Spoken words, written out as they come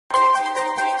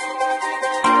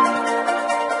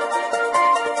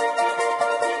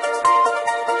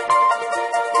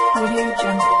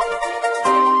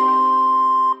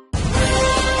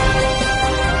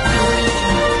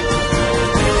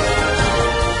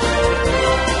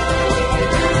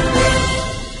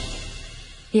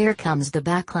Here comes the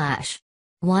backlash.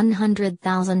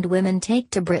 100,000 women take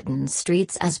to Britain's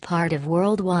streets as part of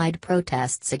worldwide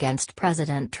protests against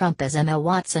President Trump as Emma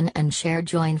Watson and Cher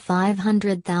join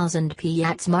 500,000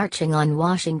 Piats marching on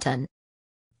Washington.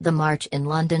 The march in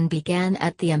London began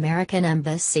at the American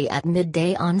Embassy at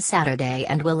midday on Saturday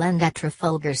and will end at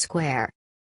Trafalgar Square.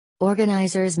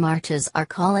 Organisers' marches are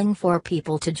calling for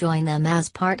people to join them as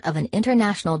part of an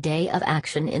international day of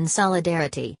action in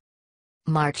solidarity.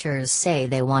 Marchers say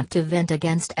they want to vent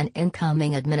against an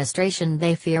incoming administration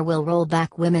they fear will roll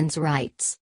back women's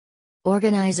rights.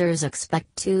 Organisers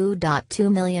expect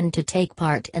 2.2 million to take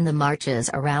part in the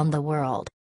marches around the world.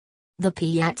 The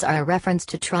Piats are a reference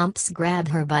to Trump's "grab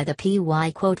her by the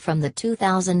PY" quote from the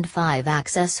 2005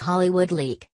 Access Hollywood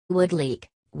leak,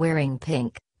 wearing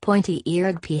pink,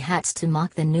 pointy-eared pea hats to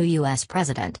mock the new U.S.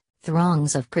 president.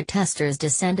 Throngs of protesters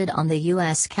descended on the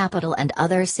U.S. Capitol and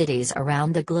other cities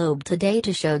around the globe today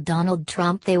to show Donald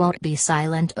Trump they won't be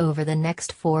silent over the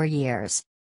next 4 years.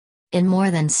 In more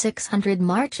than 600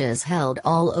 marches held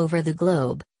all over the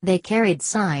globe, they carried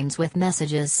signs with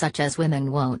messages such as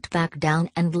 "Women won't back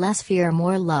down" and "Less fear,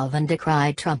 more love," and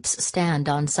decried Trump's stand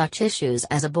on such issues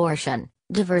as abortion,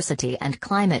 diversity and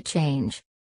climate change.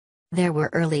 There were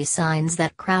early signs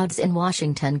that crowds in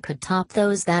Washington could top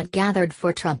those that gathered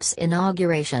for Trump's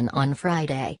inauguration on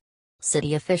Friday.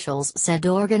 City officials said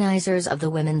organizers of the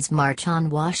Women's March on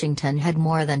Washington had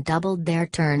more than doubled their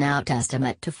turnout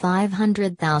estimate to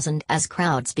 500,000 as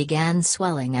crowds began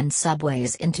swelling and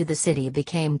subways into the city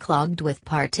became clogged with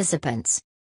participants.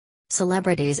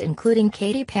 Celebrities including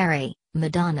Katy Perry,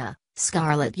 Madonna,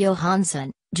 Scarlett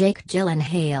Johansson, Jake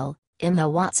Gyllenhaal, Emma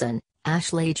Watson,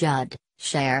 Ashley Judd,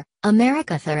 Cher,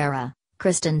 America Ferrera,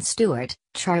 Kristen Stewart,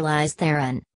 Charlize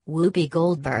Theron, Whoopi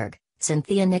Goldberg,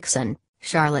 Cynthia Nixon,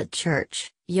 Charlotte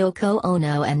Church, Yoko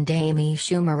Ono and Amy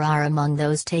Schumer are among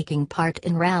those taking part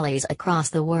in rallies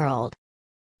across the world.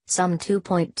 Some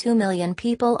 2.2 million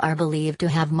people are believed to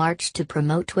have marched to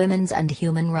promote women's and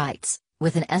human rights,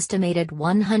 with an estimated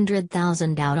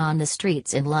 100,000 out on the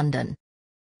streets in London.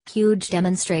 Huge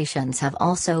demonstrations have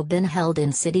also been held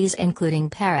in cities including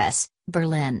Paris,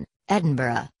 Berlin,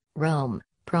 Edinburgh, Rome,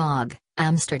 Prague,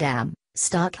 Amsterdam,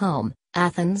 Stockholm,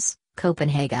 Athens,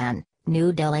 Copenhagen,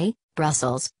 New Delhi,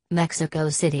 Brussels, Mexico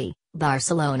City,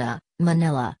 Barcelona,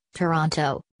 Manila,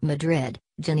 Toronto, Madrid,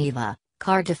 Geneva,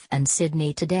 Cardiff and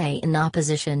Sydney today in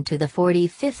opposition to the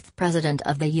 45th President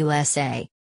of the USA.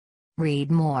 Read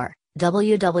more,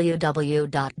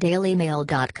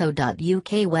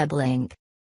 www.dailymail.co.uk web link.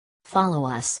 Follow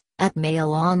us, at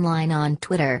Mail Online on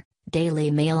Twitter,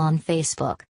 Daily Mail on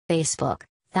Facebook.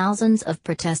 Thousands of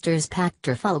protesters packed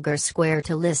Trafalgar Square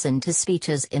to listen to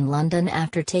speeches in London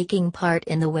after taking part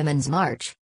in the Women's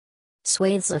March.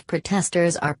 Swathes of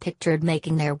protesters are pictured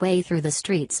making their way through the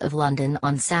streets of London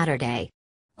on Saturday.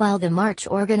 While the march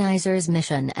organizers'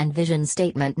 mission and vision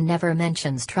statement never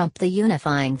mentions Trump, the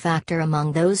unifying factor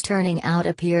among those turning out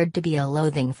appeared to be a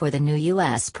loathing for the new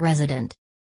U.S. president.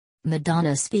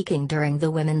 Madonna speaking during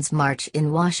the Women's March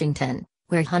in Washington,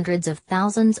 where hundreds of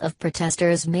thousands of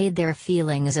protesters made their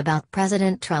feelings about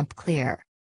President Trump clear.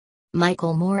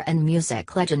 Michael Moore and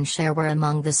music legend Cher were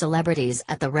among the celebrities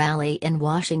at the rally in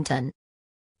Washington.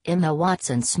 Emma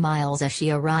Watson smiles as she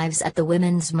arrives at the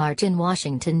Women's March in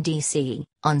Washington, D.C.,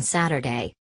 on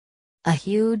Saturday. A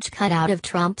huge cutout of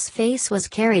Trump's face was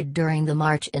carried during the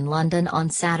march in London on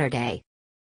Saturday.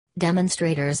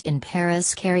 Demonstrators in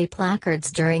Paris carry placards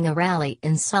during a rally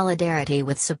in solidarity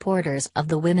with supporters of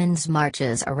the women's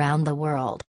marches around the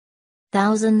world.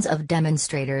 Thousands of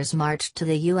demonstrators marched to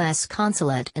the U.S.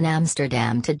 consulate in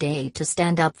Amsterdam today to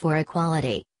stand up for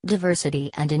equality,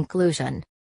 diversity and inclusion.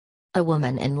 A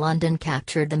woman in London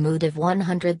captured the mood of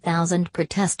 100,000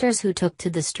 protesters who took to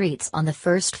the streets on the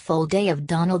first full day of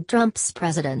Donald Trump's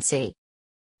presidency.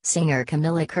 Singer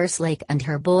Camilla Kerslake and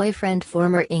her boyfriend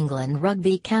former England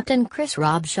rugby captain Chris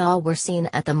Robshaw were seen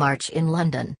at the march in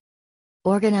London.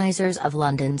 Organisers of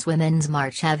London's Women's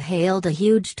March have hailed a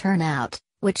huge turnout,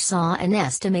 which saw an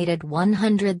estimated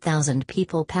 100,000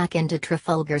 people pack into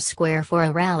Trafalgar Square for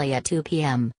a rally at 2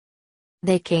 p.m.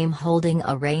 They came holding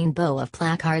a rainbow of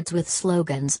placards with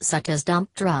slogans such as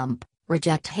 "Dump Trump,"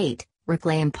 "Reject Hate,"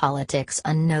 "Reclaim Politics,"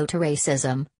 and "No to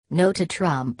Racism, No to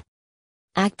Trump."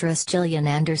 Actress Gillian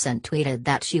Anderson tweeted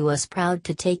that she was proud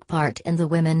to take part in the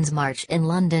Women's March in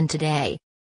London today.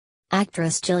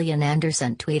 Actress Gillian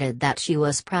Anderson tweeted that she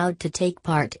was proud to take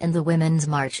part in the Women's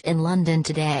March in London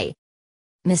today.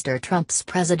 Mr. Trump's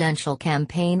presidential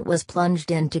campaign was plunged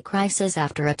into crisis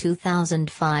after a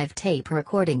 2005 tape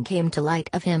recording came to light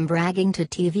of him bragging to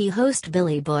TV host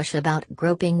Billy Bush about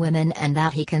groping women and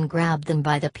that he can grab them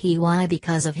by the PY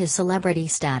because of his celebrity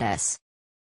status.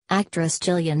 Actress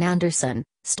Gillian Anderson,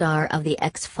 star of The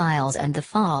X-Files and The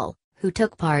Fall, who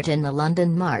took part in the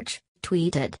London March,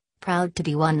 tweeted, "Proud to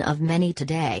be one of many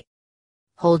today."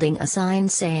 Holding a sign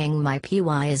saying "My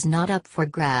PY is not up for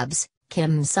grabs,"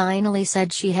 Kim signally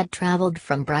said she had traveled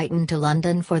from Brighton to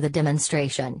London for the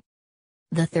demonstration.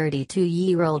 The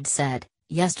 32-year-old said,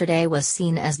 "Yesterday was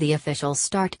seen as the official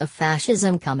start of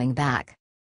fascism coming back."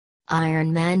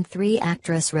 Iron Man 3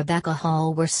 actress Rebecca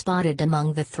Hall were spotted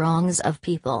among the throngs of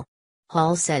people.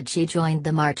 Hall said she joined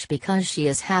the march because she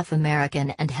is half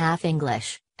American and half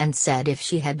English, and said if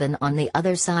she had been on the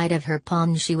other side of her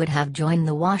pond she would have joined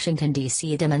the Washington,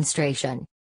 D.C. demonstration.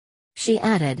 She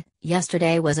added,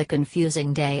 "Yesterday was a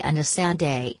confusing day and a sad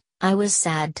day. I was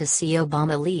sad to see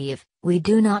Obama leave. We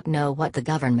do not know what the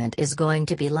government is going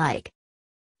to be like."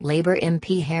 Labour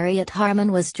MP Harriet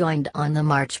Harman was joined on the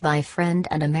march by friend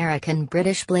and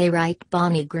American-British playwright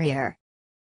Bonnie Greer.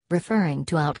 Referring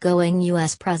to outgoing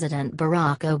U.S. President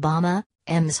Barack Obama,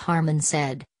 Ms. Harman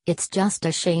said, "It's just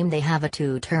a shame they have a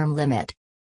two-term limit."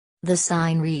 The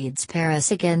sign reads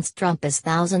 "Paris against Trump" as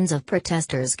thousands of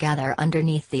protesters gather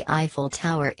underneath the Eiffel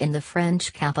Tower in the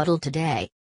French capital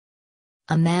today.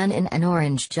 A man in an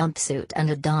orange jumpsuit and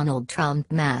a Donald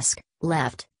Trump mask,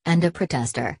 left, and a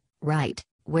protester, right,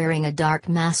 wearing a dark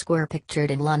mask were pictured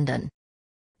in London.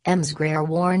 Ms. Greer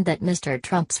warned that Mr.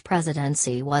 Trump's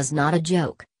presidency was not a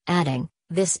joke, adding,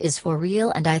 "This is for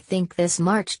real and I think this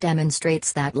march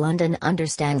demonstrates that London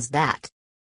understands that."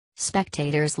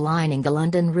 Spectators lining the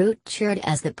London route cheered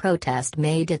as the protest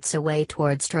made its way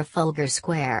towards Trafalgar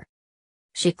Square.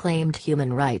 She claimed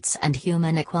human rights and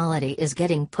human equality is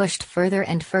getting pushed further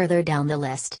and further down the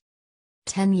list.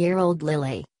 10-year-old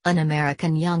Lily, an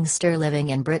American youngster living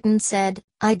in Britain, said,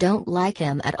 "I don't like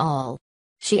him at all."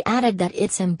 She added that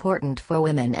it's important for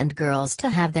women and girls to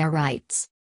have their rights.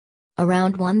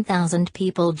 Around 1,000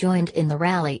 people joined in the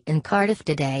rally in Cardiff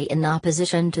today in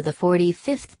opposition to the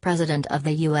 45th President of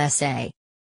the USA.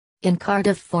 In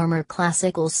Cardiff, former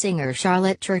classical singer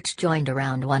Charlotte Church joined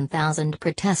around 1,000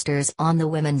 protesters on the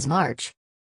Women's March.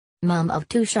 Mum of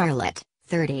two Charlotte,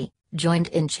 30, joined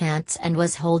in chants and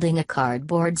was holding a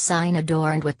cardboard sign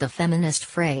adorned with the feminist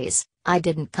phrase, "I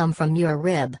didn't come from your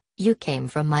rib, you came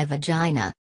from my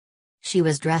vagina." She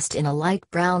was dressed in a light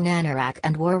brown anorak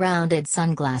and wore rounded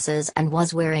sunglasses and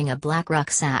was wearing a black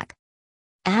rucksack.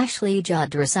 Ashley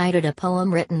Judd recited a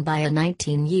poem written by a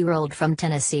 19-year-old from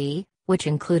Tennessee, which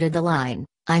included the line,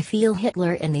 "I feel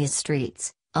Hitler in these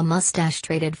streets, a mustache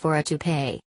traded for a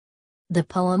toupee." The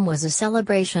poem was a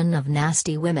celebration of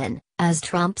nasty women, as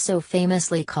Trump so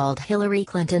famously called Hillary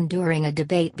Clinton during a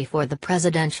debate before the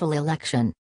presidential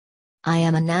election. "I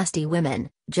am a nasty woman,"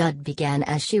 Judd began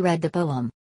as she read the poem.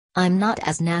 "I'm not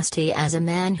as nasty as a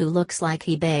man who looks like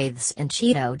he bathes in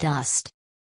Cheeto dust.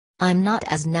 I'm not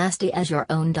as nasty as your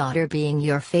own daughter being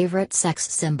your favorite sex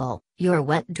symbol, your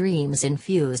wet dreams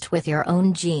infused with your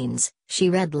own genes," she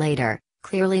read later,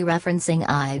 clearly referencing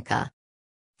Ica.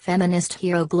 Feminist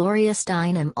hero Gloria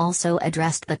Steinem also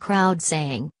addressed the crowd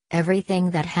saying,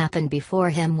 "Everything that happened before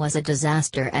him was a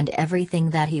disaster and everything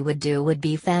that he would do would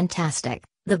be fantastic,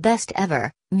 the best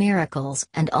ever, miracles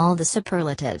and all the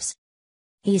superlatives.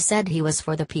 He said he was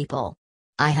for the people.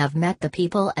 I have met the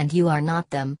people and you are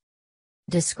not them."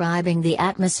 Describing the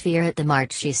atmosphere at the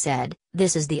march, she said,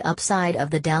 "This is the upside of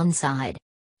the downside.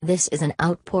 This is an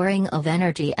outpouring of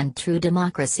energy and true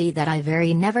democracy that I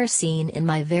very never seen in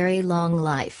my very long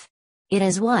life. It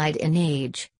is wide in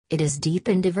age, it is deep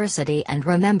in diversity, and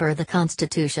remember, the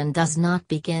Constitution does not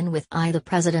begin with I the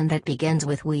President, it begins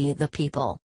with we the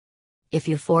people. If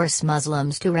you force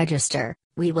Muslims to register,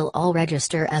 we will all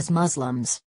register as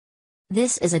Muslims.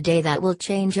 This is a day that will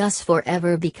change us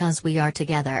forever because we are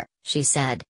together," she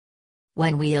said.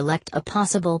 "When we elect a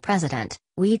possible president,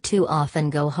 we too often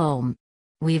go home.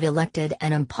 We've elected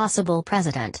an impossible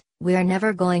president, we're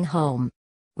never going home.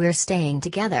 We're staying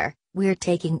together, we're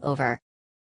taking over."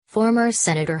 Former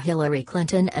Senator Hillary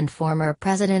Clinton and former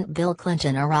President Bill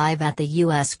Clinton arrive at the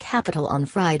U.S. Capitol on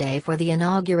Friday for the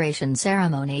inauguration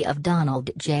ceremony of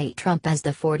Donald J. Trump as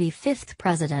the 45th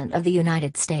President of the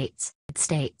United States.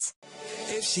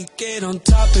 If she get on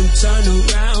top and turn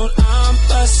around, I'm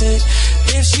busting.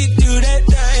 If she do that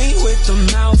thing with the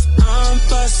mouth, I'm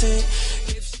busting.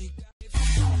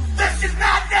 This is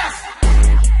madness!